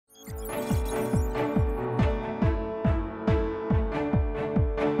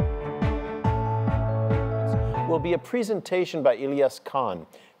will be a presentation by Ilyas,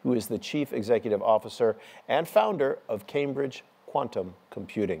 who is the Chief Executive Officer and founder of Cambridge Quantum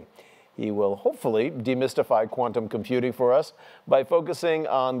Computing. He will hopefully demystify quantum computing for us by focusing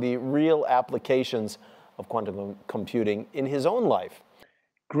on the real applications of quantum computing in his own life.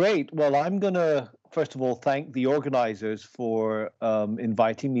 Great. Well, I'm going to, first of all, thank the organizers for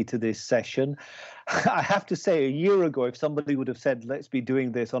inviting me to this session. I have to say, a year ago, if somebody would have said, let's be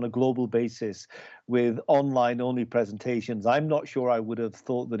doing this on a global basis with online-only presentations, I'm not sure I would have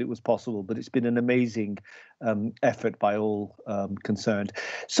thought that it was possible, but it's been an amazing effort by all concerned.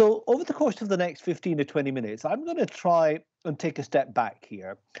 So over the course of the next 15 to 20 minutes, I'm going to try and take a step back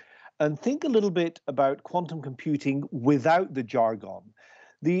here and think a little bit about quantum computing without the jargon.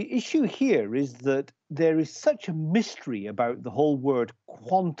 The issue here is that there is such a mystery about the whole word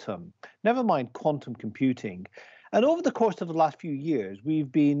quantum, never mind quantum computing. And over the course of the last few years,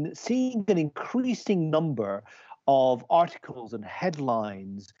 we've been seeing an increasing number of articles and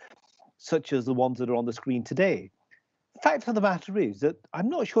headlines, such as the ones that are on the screen today. The fact of the matter is that I'm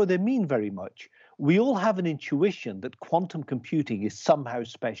not sure they mean very much. We all have an intuition that quantum computing is somehow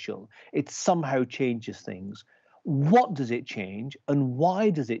special. It somehow changes things. What does it change and why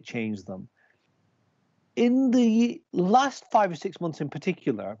does it change them? In the last 5 or 6 months in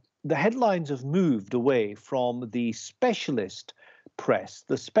particular, the headlines have moved away from the specialist press,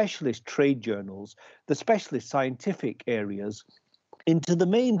 the specialist trade journals, the specialist scientific areas into the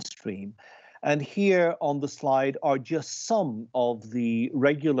mainstream. And here on the slide are just some of the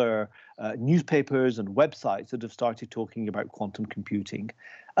regular newspapers and websites that have started talking about quantum computing.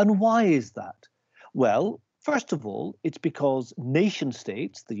 And why is that? Well, first of all, it's because nation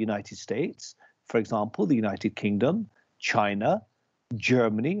states, the United States, for example, the United Kingdom, China,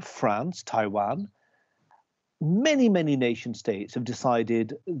 Germany, France, Taiwan, many nation states have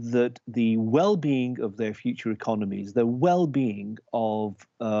decided that the well-being of their future economies, the well-being of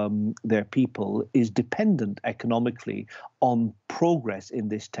their people is dependent economically on progress in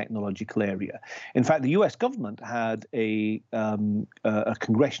this technological area. In fact, the US government had a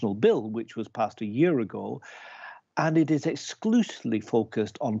congressional bill which was passed a year ago, and it is exclusively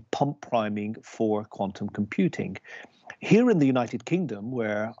focused on pump priming for quantum computing. Here in the United Kingdom,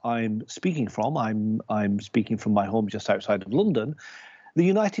 where I'm speaking from, I'm speaking from my home just outside of London, the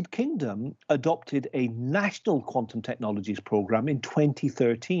United Kingdom adopted a national quantum technologies program in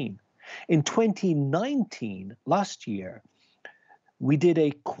 2013. In 2019, last year, we did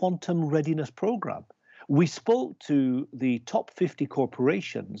a quantum readiness program. We spoke to the top 50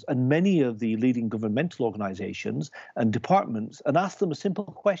 corporations and many of the leading governmental organizations and departments and asked them a simple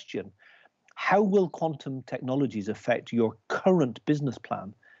question. How will quantum technologies affect your current business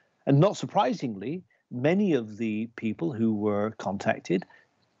plan? And not surprisingly, many of the people who were contacted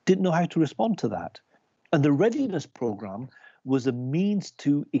didn't know how to respond to that. And the readiness program was a means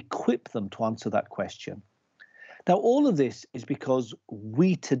to equip them to answer that question. Now, all of this is because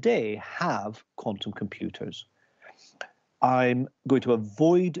we today have quantum computers. I'm going to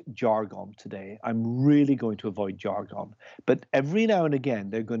avoid jargon today. I'm really going to avoid jargon. But every now and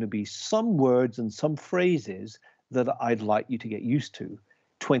again, there are going to be some words and some phrases that I'd like you to get used to.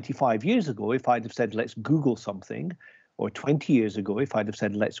 25 years ago, if I'd have said, let's Google something, or 20 years ago, if I'd have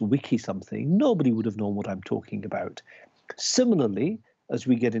said, let's wiki something, nobody would have known what I'm talking about. Similarly, as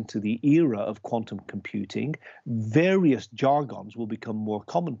we get into the era of quantum computing, various jargons will become more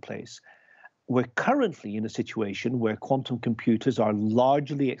commonplace. We're currently in a situation where quantum computers are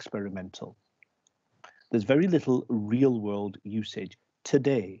largely experimental. There's very little real-world usage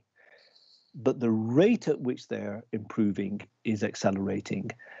today, but the rate at which they're improving is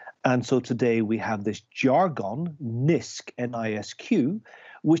accelerating. And so today we have this jargon, NISQ, N-I-S-Q,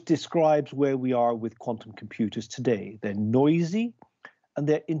 which describes where we are with quantum computers today. They're noisy and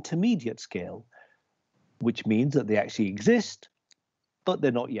they're intermediate scale, which means that they actually exist, but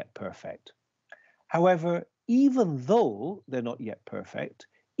they're not yet perfect. However, even though they're not yet perfect,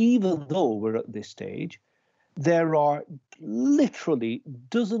 even though we're at this stage, there are literally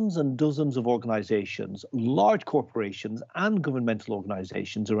dozens and dozens of organizations, large corporations and governmental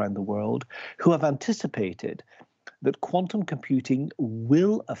organizations around the world who have anticipated that quantum computing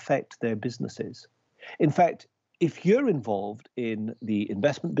will affect their businesses. In fact, if you're involved in the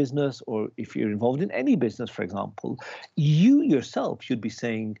investment business, or if you're involved in any business, for example, you yourself should be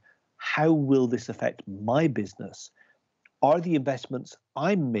saying, how will this affect my business? Are the investments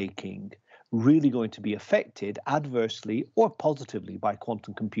I'm making really going to be affected adversely or positively by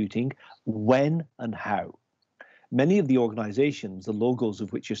quantum computing? When and how? Many of the organizations, the logos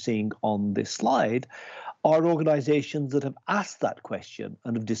of which you're seeing on this slide, are organizations that have asked that question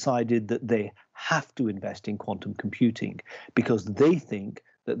and have decided that they have to invest in quantum computing because they think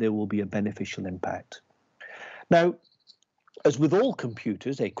that there will be a beneficial impact. Now, as with all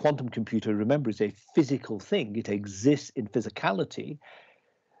computers, a quantum computer, remember, is a physical thing. It exists in physicality.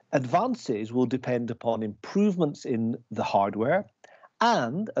 Advances will depend upon improvements in the hardware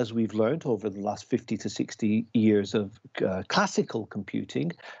and, as we've learned over the last 50 to 60 years of classical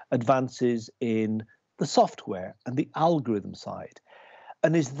computing, advances in the software and the algorithm side.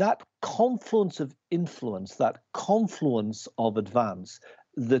 And is that confluence of influence, that confluence of advance,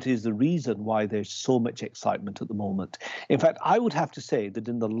 that is the reason why there's so much excitement at the moment. In fact, I would have to say that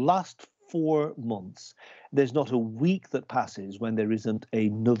in the last 4 months, there's not a week that passes when there isn't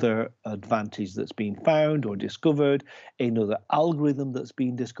another advantage that's been found or discovered, another algorithm that's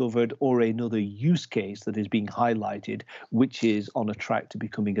been discovered, or another use case that is being highlighted, which is on a track to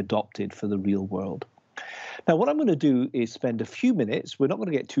becoming adopted for the real world. Now, what I'm going to do is spend a few minutes, we're not going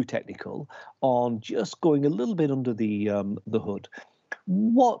to get too technical, on just going a little bit under the hood.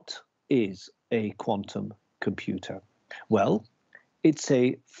 What is a quantum computer? Well, it's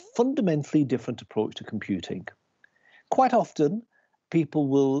a fundamentally different approach to computing. Quite often, people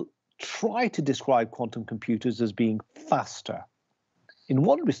will try to describe quantum computers as being faster. In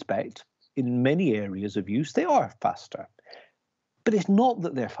one respect, in many areas of use, they are faster. But it's not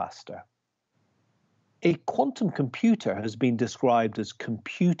that they're faster. A quantum computer has been described as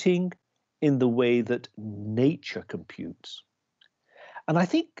computing in the way that nature computes. And I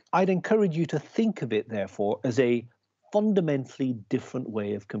think I'd encourage you to think of it, therefore, as a fundamentally different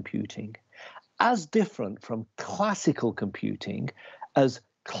way of computing, as different from classical computing as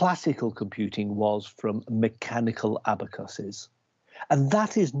classical computing was from mechanical abacuses. And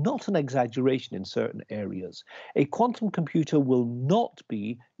that is not an exaggeration in certain areas. A quantum computer will not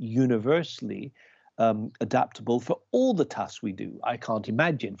be universally adaptable for all the tasks we do. I can't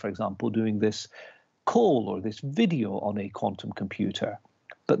imagine, for example, doing this call or this video on a quantum computer.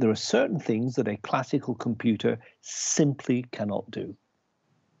 But there are certain things that a classical computer simply cannot do.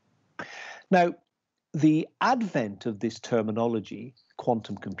 Now, the advent of this terminology,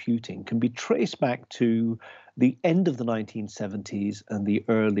 quantum computing, can be traced back to the end of the 1970s and the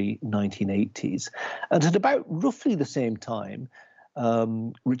early 1980s. And at about roughly the same time,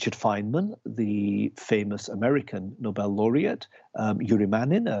 Richard Feynman, the famous American Nobel laureate, Yuri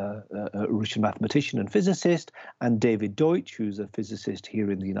Manin, a Russian mathematician and physicist, and David Deutsch, who's a physicist here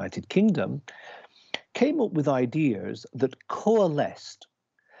in the United Kingdom, came up with ideas that coalesced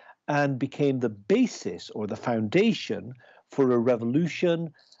and became the basis or the foundation for a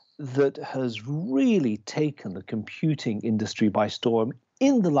revolution that has really taken the computing industry by storm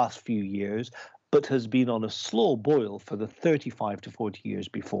in the last few years, but has been on a slow boil for the 35 to 40 years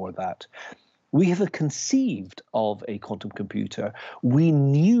before that. We have conceived of a quantum computer. We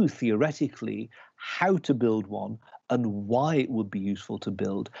knew theoretically how to build one and why it would be useful to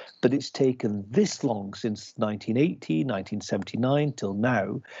build, but it's taken this long, since 1980, 1979 till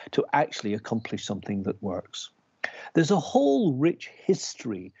now, to actually accomplish something that works. There's a whole rich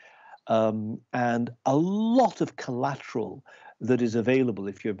history and a lot of collateral that is available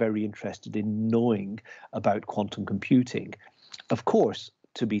if you're very interested in knowing about quantum computing. Of course,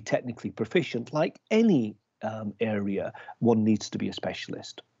 to be technically proficient, like any area, one needs to be a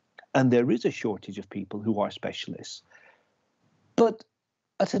specialist. And there is a shortage of people who are specialists. But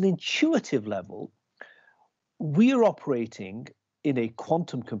at an intuitive level, we are operating in a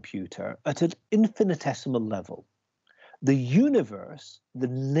quantum computer at an infinitesimal level. The universe, the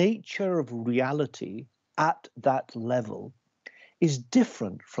nature of reality at that level, is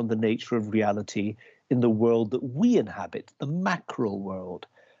different from the nature of reality in the world that we inhabit, the macro world.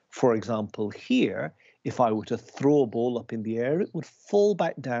 For example, here, if I were to throw a ball up in the air, it would fall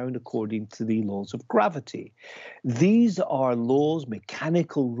back down according to the laws of gravity. These are laws,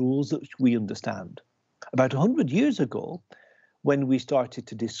 mechanical rules that we understand. About 100 years ago, when we started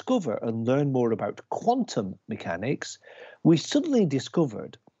to discover and learn more about quantum mechanics, we suddenly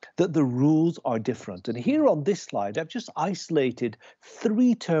discovered that the rules are different. And here on this slide, I've just isolated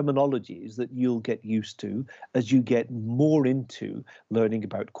 3 terminologies that you'll get used to as you get more into learning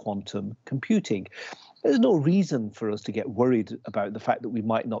about quantum computing. There's no reason for us to get worried about the fact that we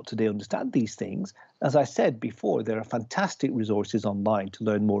might not today understand these things. As I said before, there are fantastic resources online to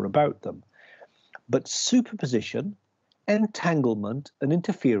learn more about them. But superposition, entanglement, and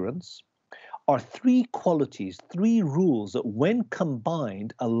interference are 3 qualities, 3 rules that when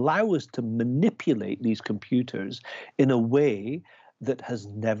combined allow us to manipulate these computers in a way that has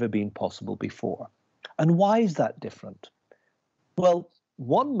never been possible before. And why is that different? Well,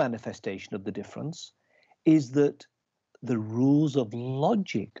 one manifestation of the difference is that the rules of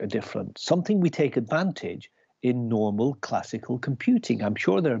logic are different, something we take advantage in normal classical computing. I'm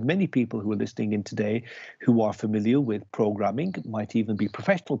sure there are many people who are listening in today who are familiar with programming, might even be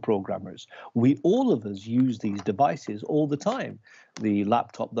professional programmers. All of us use these devices all the time. The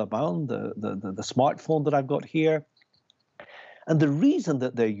laptop that I'm on, the smartphone that I've got here. And the reason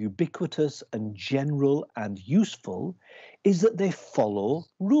that they're ubiquitous and general and useful is that they follow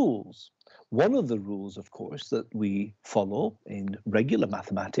rules. One of the rules, of course, that we follow in regular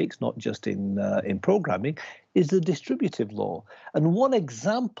mathematics, not just in programming, is the distributive law. And one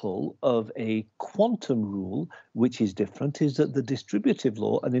example of a quantum rule which is different is that the distributive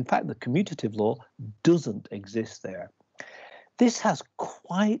law, and in fact the commutative law, doesn't exist there. This has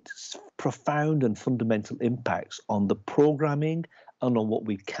quite profound and fundamental impacts on the programming and on what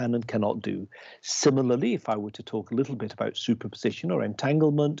we can and cannot do. Similarly, if I were to talk a little bit about superposition or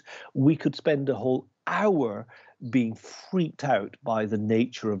entanglement, we could spend a whole hour being freaked out by the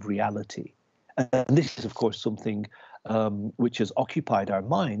nature of reality. And this is, of course, something which has occupied our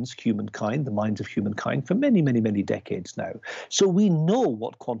minds, humankind, the minds of humankind, for many, many, many decades now. So we know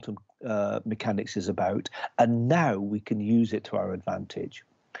what quantum mechanics is about, and now we can use it to our advantage.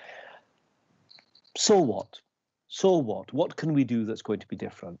 So what? So what? What can we do that's going to be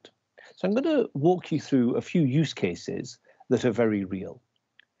different? So I'm going to walk you through a few use cases that are very real.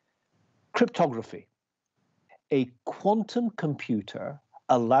 Cryptography. A quantum computer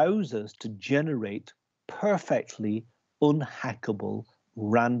allows us to generate perfectly unhackable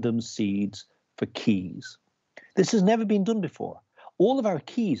random seeds for keys. This has never been done before. All of our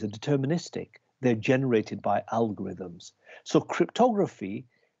keys are deterministic. They're generated by algorithms. So cryptography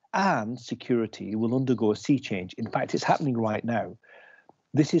and security will undergo a sea change. In fact, it's happening right now.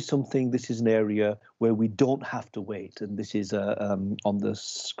 This is an area where we don't have to wait. And this is on the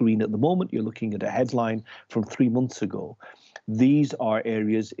screen at the moment. You're looking at a headline from 3 months ago. These are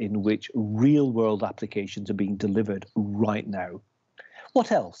areas in which real world applications are being delivered right now.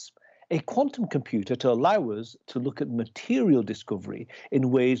 What else? A quantum computer to allow us to look at material discovery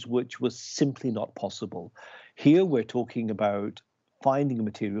in ways which was simply not possible. Here we're talking about finding a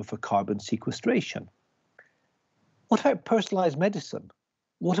material for carbon sequestration. What about personalized medicine?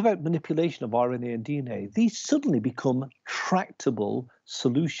 What about manipulation of RNA and DNA? These suddenly become tractable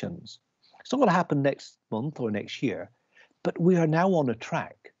solutions. It's not going to happen next month or next year, but we are now on a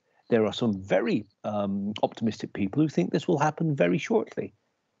track. There are some very optimistic people who think this will happen very shortly.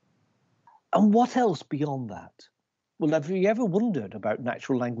 And what else beyond that? Well, have you ever wondered about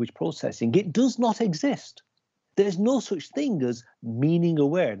natural language processing? It does not exist. There's no such thing as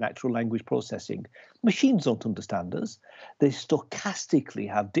meaning-aware natural language processing. Machines don't understand us. They stochastically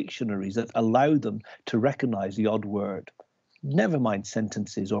have dictionaries that allow them to recognize the odd word. Never mind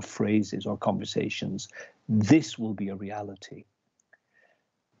sentences or phrases or conversations. This will be a reality.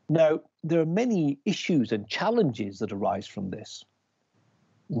 Now, there are many issues and challenges that arise from this.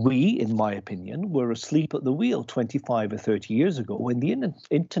 We, in my opinion, were asleep at the wheel 25 or 30 years ago when the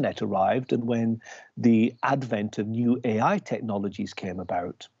internet arrived and when the advent of new AI technologies came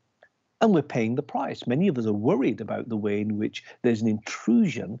about. And we're paying the price. Many of us are worried about the way in which there's an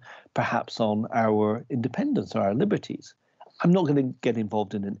intrusion, perhaps, on our independence or our liberties. I'm not going to get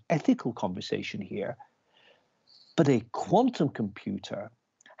involved in an ethical conversation here, but a quantum computer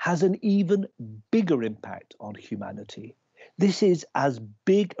has an even bigger impact on humanity. This is as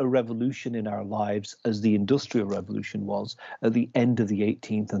big a revolution in our lives as the Industrial Revolution was at the end of the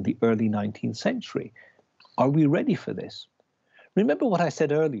 18th and the early 19th century. Are we ready for this? Remember what I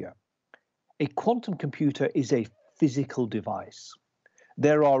said earlier. A quantum computer is a physical device.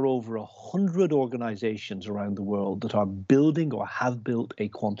 There are over 100 organizations around the world that are building or have built a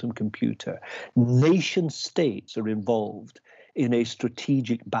quantum computer. Nation states are involved in a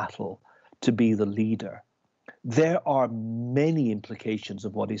strategic battle to be the leader. There are many implications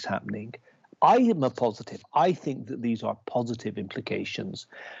of what is happening. I am a positive. I think that these are positive implications.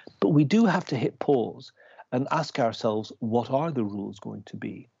 But we do have to hit pause and ask ourselves, what are the rules going to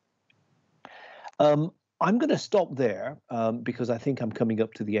be? I'm going to stop there because I think I'm coming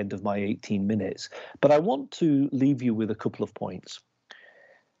up to the end of my 18 minutes. But I want to leave you with a couple of points.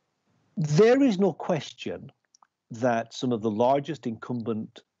 There is no question that some of the largest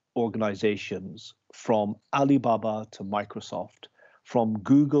incumbent organizations, from Alibaba to Microsoft, from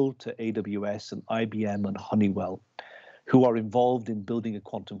Google to AWS and IBM and Honeywell, who are involved in building a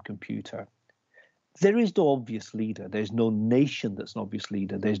quantum computer, there is no obvious leader. There's no nation that's an obvious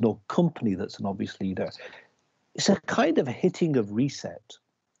leader. There's no company that's an obvious leader. It's a kind of hitting of reset.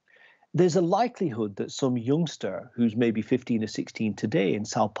 there's a likelihood that some youngster who's maybe 15 or 16 today in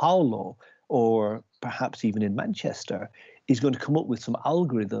Sao Paulo or perhaps even in Manchester is going to come up with some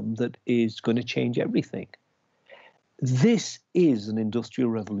algorithm that is going to change everything. This is an industrial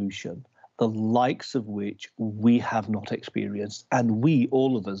revolution, the likes of which we have not experienced, and we,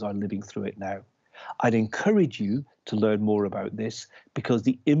 all of us, are living through it now. I'd encourage you to learn more about this because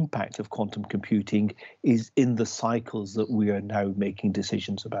the impact of quantum computing is in the cycles that we are now making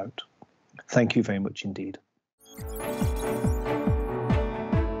decisions about. Thank you very much indeed.